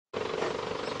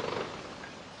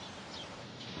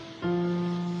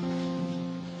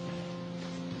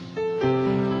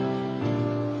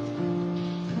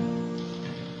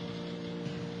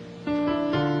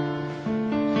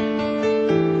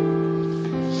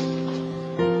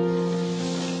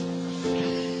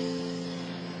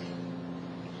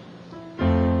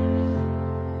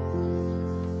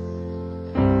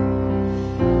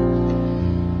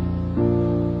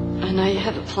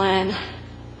plan.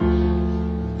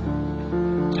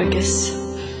 I guess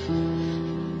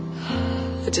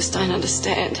I just don't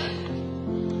understand.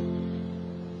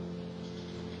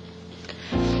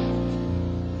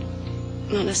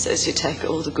 Nana says you take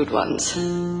all the good ones.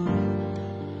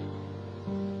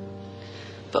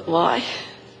 But why?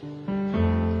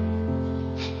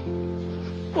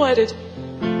 Why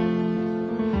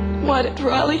did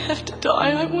Riley have to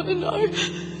die? I want to know.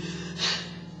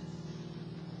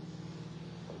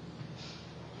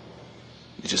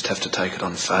 You just have to take it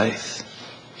on faith.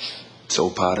 It's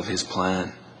all part of his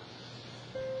plan.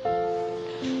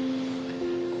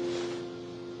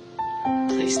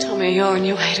 Please tell me you're on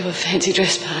your way to a fancy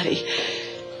dress party.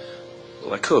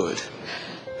 Well, I could,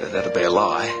 but that'd be a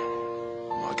lie.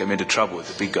 Might get me into trouble with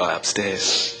the big guy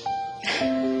upstairs.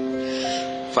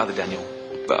 Father Daniel,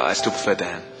 but I still prefer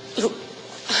Dan. Look,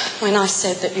 when I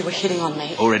said that you were hitting on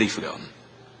me... Already forgotten.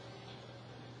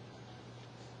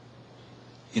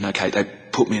 You know, Kate, they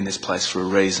put me in this place for a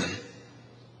reason.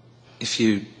 If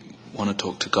you want to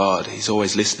talk to God, he's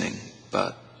always listening.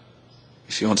 But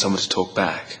if you want someone to talk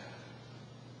back,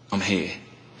 I'm here.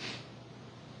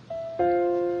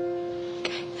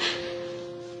 Okay.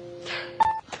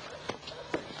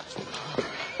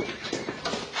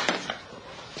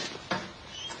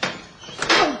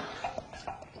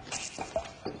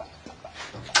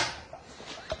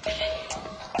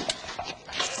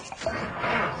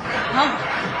 Come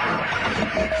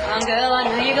on, girl, I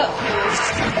know you got food.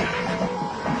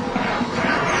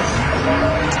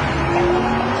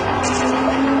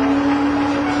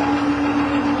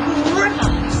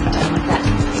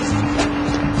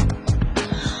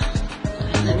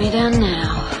 Let me down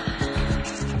now.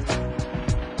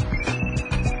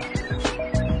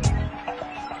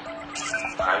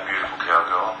 Hey, beautiful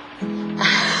cowgirl.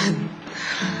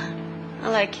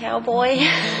 Hello, cowboy.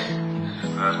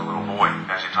 There's my little boy.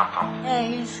 How's your tum-tum? Yeah,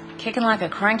 he's kicking like a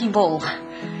cranky bull.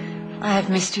 I have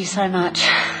missed you so much.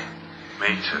 Me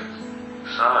too.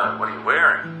 So, what are you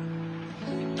wearing?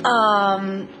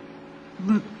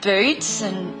 Boots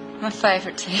and my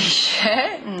favourite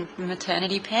t-shirt and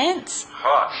maternity pants.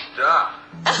 Hot stuff.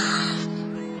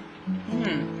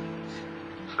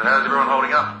 So how's everyone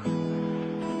holding up?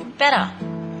 Better.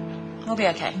 We'll be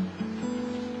okay.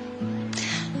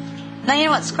 Now, you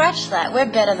know what? Scratch that. We're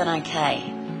better than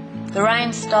okay. The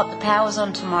rain stopped, the power's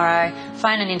on tomorrow,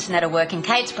 phone and internet are working,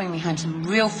 Kate's bringing me home some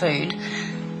real food.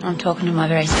 I'm talking to my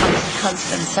very spunky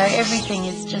husband, so everything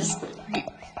is just...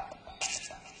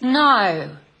 No.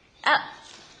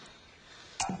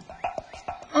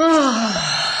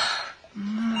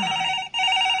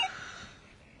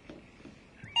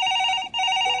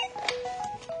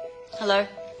 Hello?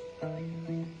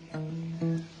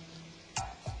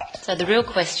 So the real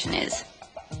question is,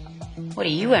 what are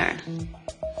you wearing?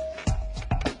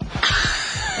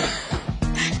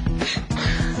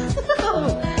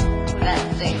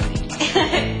 That's sexy.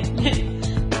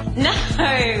 No,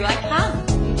 I can't.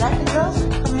 That's the girls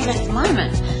coming at the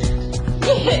moment.